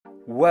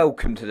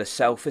Welcome to the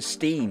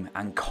Self-Esteem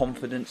and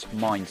Confidence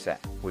Mindset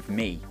with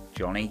me,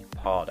 Johnny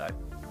Pardo.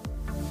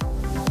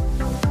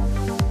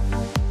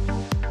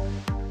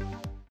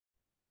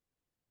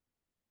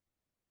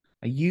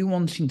 Are you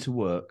wanting to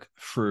work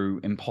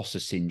through imposter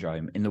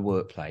syndrome in the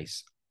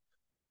workplace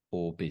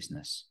or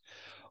business?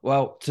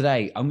 Well,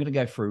 today I'm going to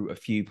go through a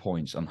few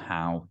points on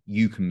how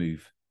you can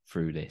move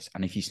through this.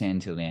 And if you stay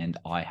until the end,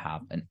 I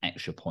have an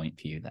extra point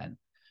for you then.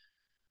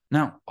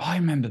 Now, I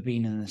remember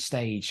being in a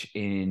stage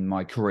in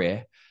my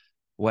career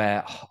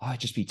where I'd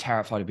just be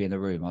terrified to be in the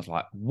room. I was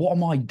like, what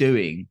am I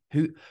doing?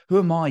 Who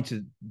am I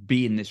to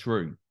be in this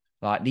room?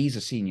 Like, these are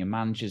senior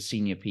managers,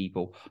 senior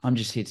people. I'm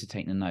just here to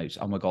take the notes.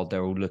 Oh my God,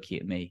 they're all looking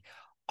at me.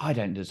 I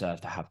don't deserve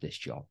to have this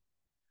job.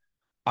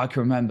 I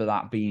can remember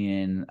that being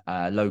in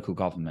local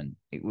government.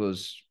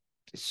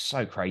 It's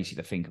so crazy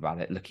to think about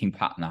it looking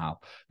back now.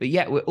 But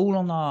yet we're all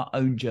on our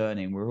own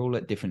journey and we're all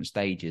at different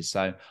stages.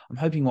 So I'm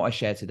hoping what I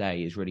share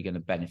today is really going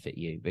to benefit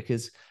you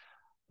because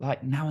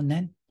like now and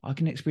then I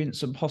can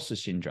experience imposter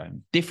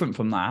syndrome. Different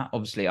from that,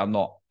 obviously, I'm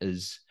not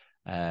as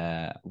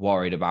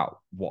worried about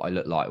what I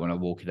look like when I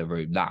walk in a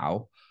room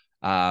now.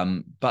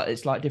 But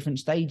it's like different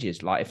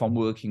stages. Like if I'm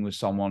working with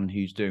someone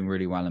who's doing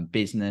really well in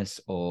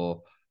business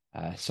or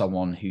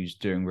someone who's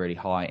doing really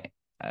high,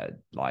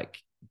 like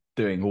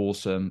doing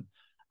awesome,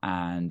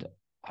 and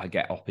I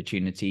get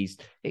opportunities,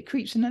 it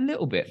creeps in a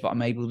little bit, but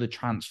I'm able to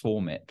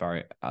transform it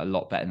a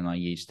lot better than I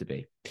used to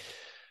be.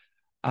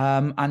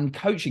 And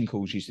coaching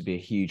calls used to be a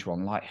huge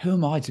one. Like, who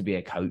am I to be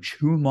a coach?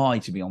 Who am I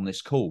to be on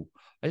this call?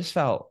 I just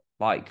felt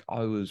like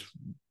I was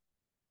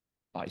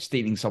like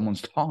stealing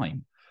someone's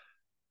time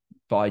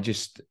by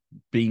just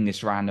being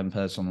this random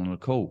person on a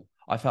call.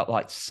 I felt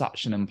like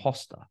such an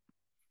imposter.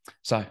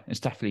 So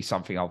it's definitely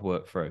something I've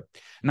worked through.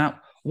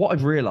 Now, what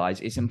I've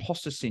realized is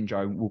imposter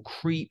syndrome will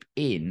creep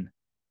in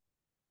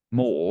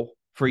more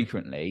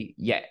frequently.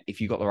 Yet,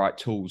 if you've got the right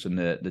tools and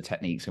the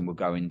techniques, and we'll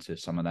go into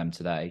some of them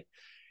today,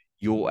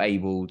 you're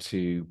able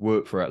to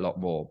work for it a lot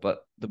more. But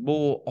the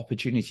more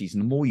opportunities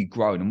and the more you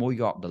grow and the more you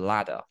go up the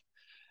ladder,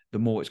 the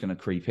more it's going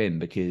to creep in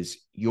because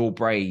your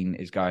brain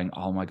is going,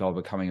 oh my God,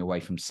 we're coming away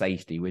from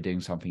safety. We're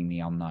doing something in the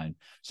unknown.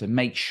 So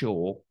make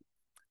sure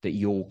that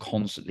you're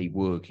constantly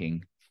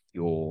working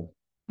your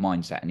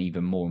mindset and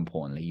even more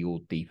importantly, your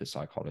deeper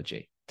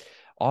psychology.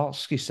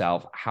 Ask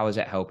yourself, how is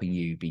it helping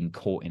you being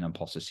caught in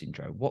imposter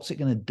syndrome? What's it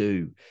going to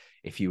do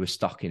if you were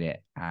stuck in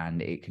it and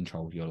it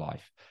controlled your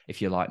life?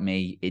 If you're like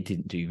me, it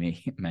didn't do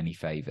me many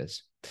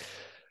favors.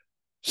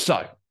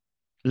 So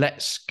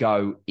let's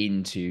go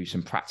into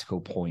some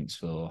practical points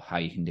for how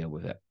you can deal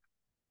with it.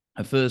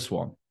 The first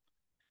one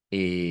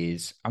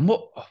is,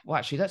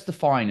 actually, let's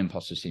define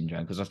imposter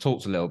syndrome because I've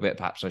talked a little bit.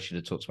 Perhaps I should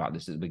have talked about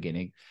this at the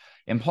beginning.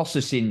 Imposter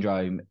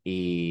syndrome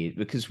is,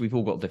 because we've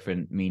all got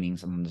different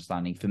meanings and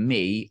understanding. For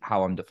me,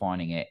 how I'm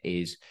defining it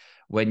is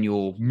when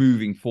you're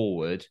moving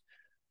forward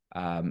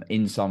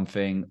in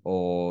something,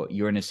 or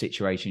you're in a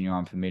situation you're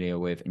unfamiliar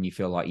with and you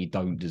feel like you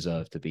don't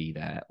deserve to be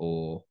there,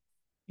 or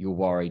you're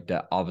worried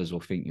that others will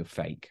think you're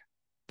fake.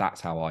 That's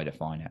how I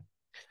define it.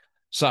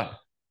 So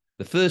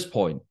the first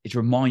point is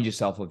remind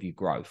yourself of your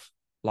growth.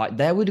 Like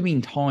there would have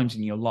been times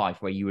in your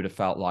life where you would have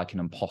felt like an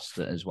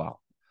imposter as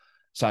well.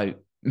 So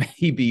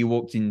maybe you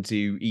walked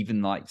into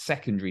even like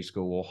secondary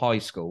school or high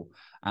school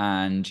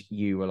and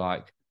you were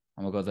like,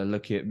 oh my God, they're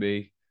looking at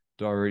me.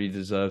 Do I really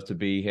deserve to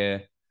be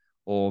here?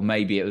 Or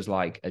maybe it was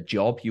like a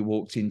job you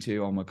walked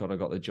into. Oh my God, I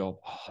got the job.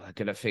 Oh, they're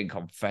going to think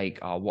I'm fake.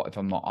 Oh, what if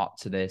I'm not up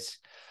to this?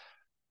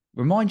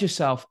 Remind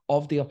yourself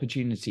of the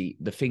opportunity,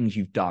 the things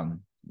you've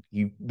done,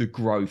 the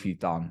growth you've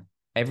done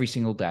every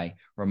single day.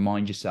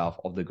 Remind yourself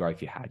of the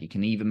growth you had. You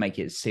can even make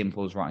it as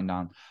simple as writing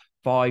down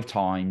 5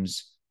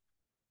 times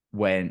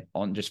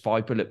on just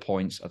 5 bullet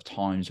points of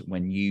times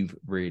when you've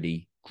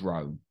really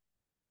grown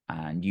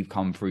and you've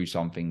come through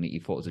something that you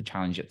thought was a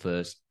challenge at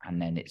first,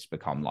 and then it's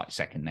become like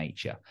second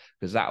nature,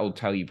 because that will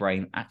tell your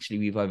brain, actually,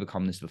 we've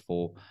overcome this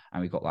before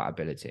and we've got that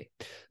ability.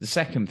 The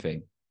second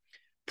thing,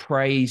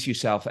 praise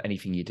yourself for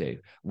anything you do.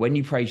 When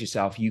you praise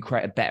yourself, you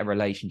create a better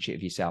relationship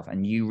with yourself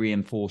and you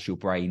reinforce your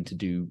brain to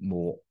do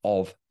more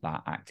of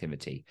that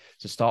activity.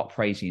 So start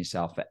praising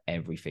yourself for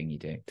everything you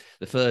do.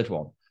 The third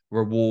one,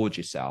 reward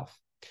yourself.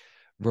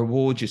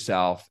 Reward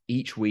yourself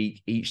each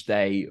week, each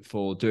day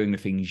for doing the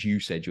things you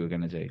said you were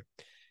going to do.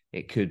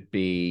 It could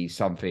be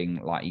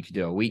something like you could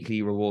do a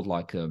weekly reward,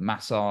 like a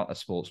massage, a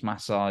sports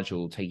massage,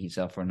 or take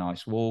yourself for a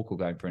nice walk or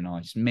going for a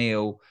nice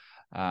meal.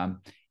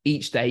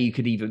 Each day you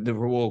could the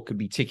reward could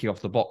be ticking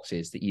off the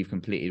boxes that you've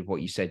completed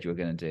what you said you were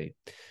going to do.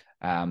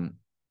 And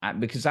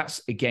because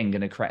that's, again,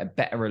 going to create a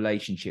better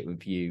relationship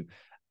with you.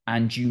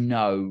 And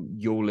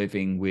you're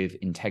living with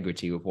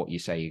integrity with what you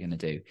say you're going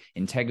to do.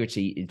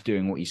 Integrity is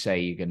doing what you say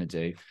you're going to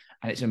do.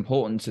 And it's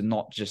important to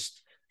not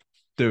just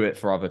do it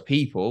for other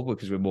people,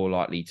 because we're more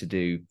likely to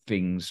do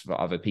things for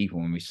other people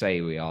when we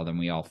say we are than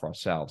we are for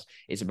ourselves.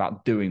 It's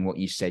about doing what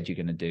you said you're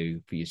going to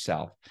do for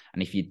yourself.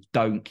 And if you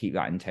don't keep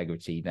that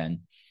integrity,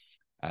 then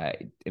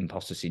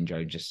imposter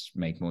syndrome just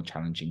makes more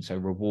challenging. So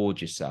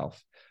reward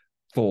yourself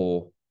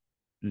for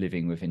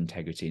living with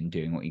integrity and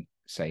doing what you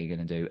say you're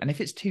going to do. And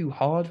if it's too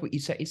hard what you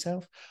set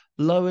yourself,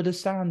 lower the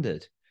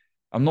standard.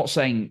 I'm not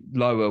saying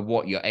lower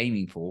what you're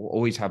aiming for,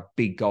 always have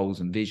big goals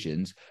and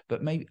visions,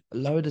 but maybe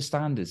lower the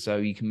standard so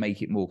you can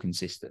make it more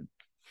consistent.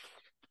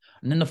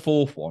 And then the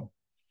fourth one,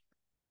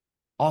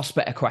 ask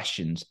better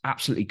questions,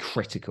 absolutely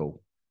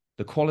critical.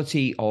 The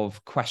quality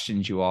of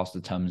questions you ask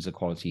determines the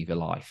quality of your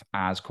life,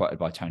 as quoted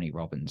by Tony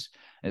Robbins.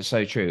 And it's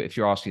so true. If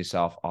you're asking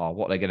yourself,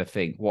 what are they going to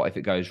think? What if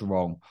it goes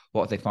wrong?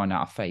 What if they find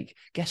out a fake?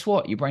 Guess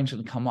what? Your brain's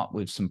going to come up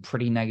with some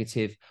pretty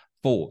negative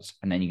thoughts,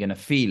 and then you're going to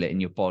feel it in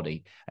your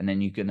body, and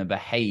then you're going to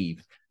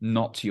behave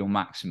not to your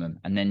maximum,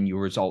 and then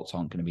your results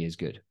aren't going to be as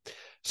good.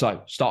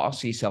 So start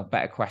asking yourself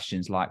better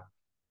questions like,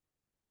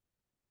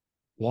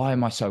 why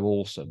am I so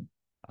awesome?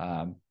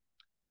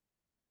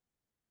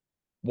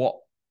 What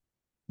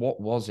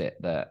was it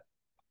that,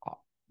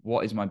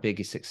 what is my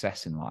biggest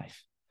success in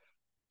life?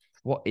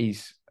 What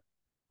is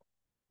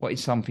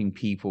something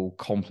people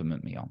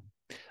compliment me on?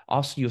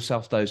 Ask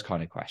yourself those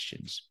kind of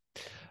questions.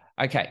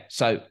 Okay,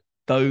 so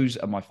those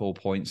are my 4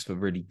 points for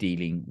really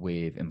dealing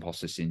with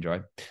imposter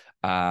syndrome.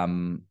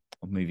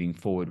 Moving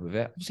forward with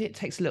it. Obviously, it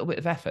takes a little bit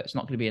of effort. It's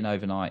not going to be an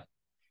overnight.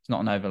 It's not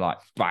an overnight,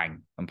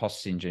 bang,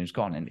 imposter syndrome's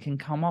gone, and it can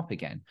come up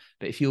again.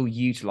 But if you're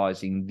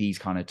utilizing these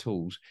kind of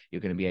tools,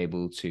 you're going to be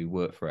able to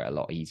work through it a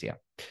lot easier.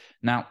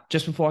 Now,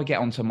 just before I get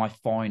on to my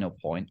final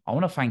point, I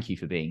want to thank you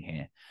for being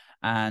here.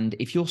 And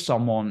if you're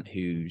someone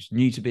who's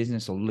new to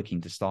business or looking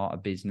to start a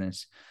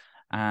business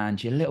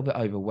and you're a little bit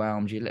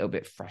overwhelmed, you're a little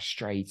bit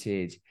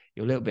frustrated,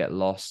 you're a little bit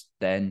lost,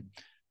 then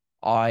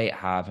I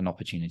have an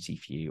opportunity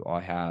for you.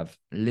 I have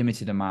a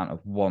limited amount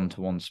of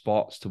one-to-one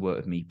spots to work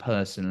with me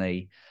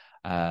personally.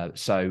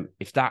 So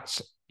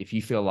if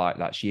you feel like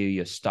that's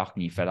you're stuck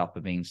and you're fed up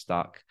of being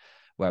stuck,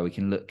 where we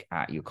can look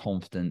at your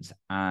confidence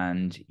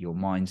and your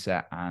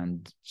mindset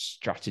and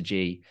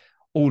strategy,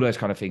 all those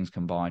kind of things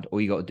combined,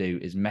 all you got to do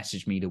is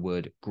message me the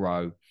word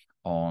grow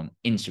on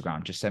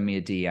Instagram. Just send me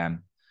a DM.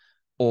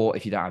 Or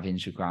if you don't have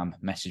Instagram,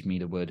 message me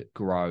the word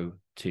grow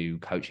to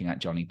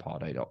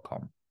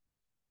coaching@johnnypardo.com.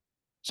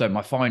 So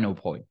my final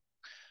point,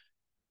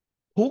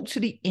 talk to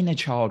the inner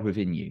child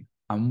within you.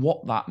 And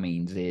what that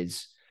means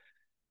is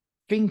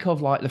think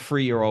of like the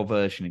 3-year-old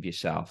version of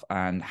yourself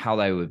and how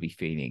they would be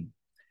feeling.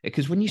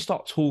 Because when you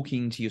start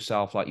talking to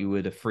yourself like you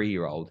would a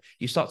 3-year-old,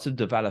 you start to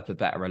develop a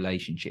better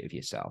relationship with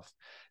yourself.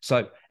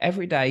 So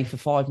every day for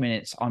 5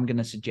 minutes, I'm going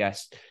to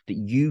suggest that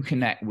you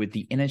connect with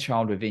the inner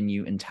child within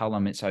you and tell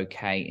them it's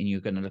okay and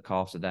you're going to look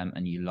after them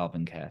and you love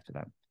and care for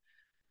them.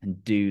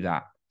 And do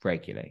that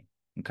regularly.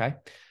 Okay.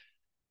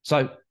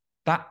 So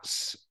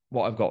that's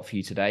what I've got for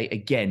you today.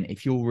 Again,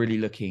 if you're really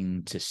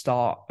looking to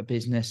start a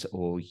business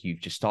or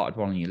you've just started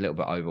one and you're a little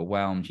bit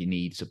overwhelmed, you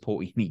need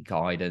support, you need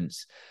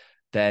guidance,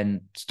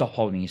 then stop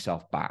holding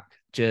yourself back.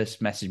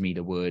 Just message me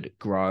the word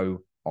grow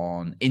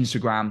on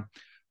Instagram,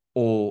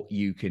 or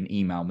you can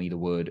email me the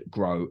word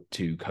grow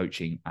to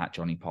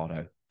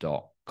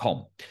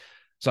coaching@johnnypardo.com.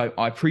 So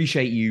I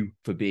appreciate you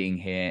for being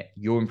here.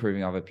 You're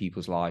improving other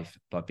people's life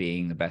by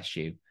being the best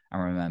you.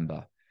 And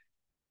remember,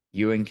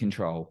 you're in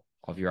control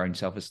of your own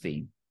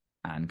self-esteem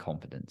and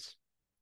confidence.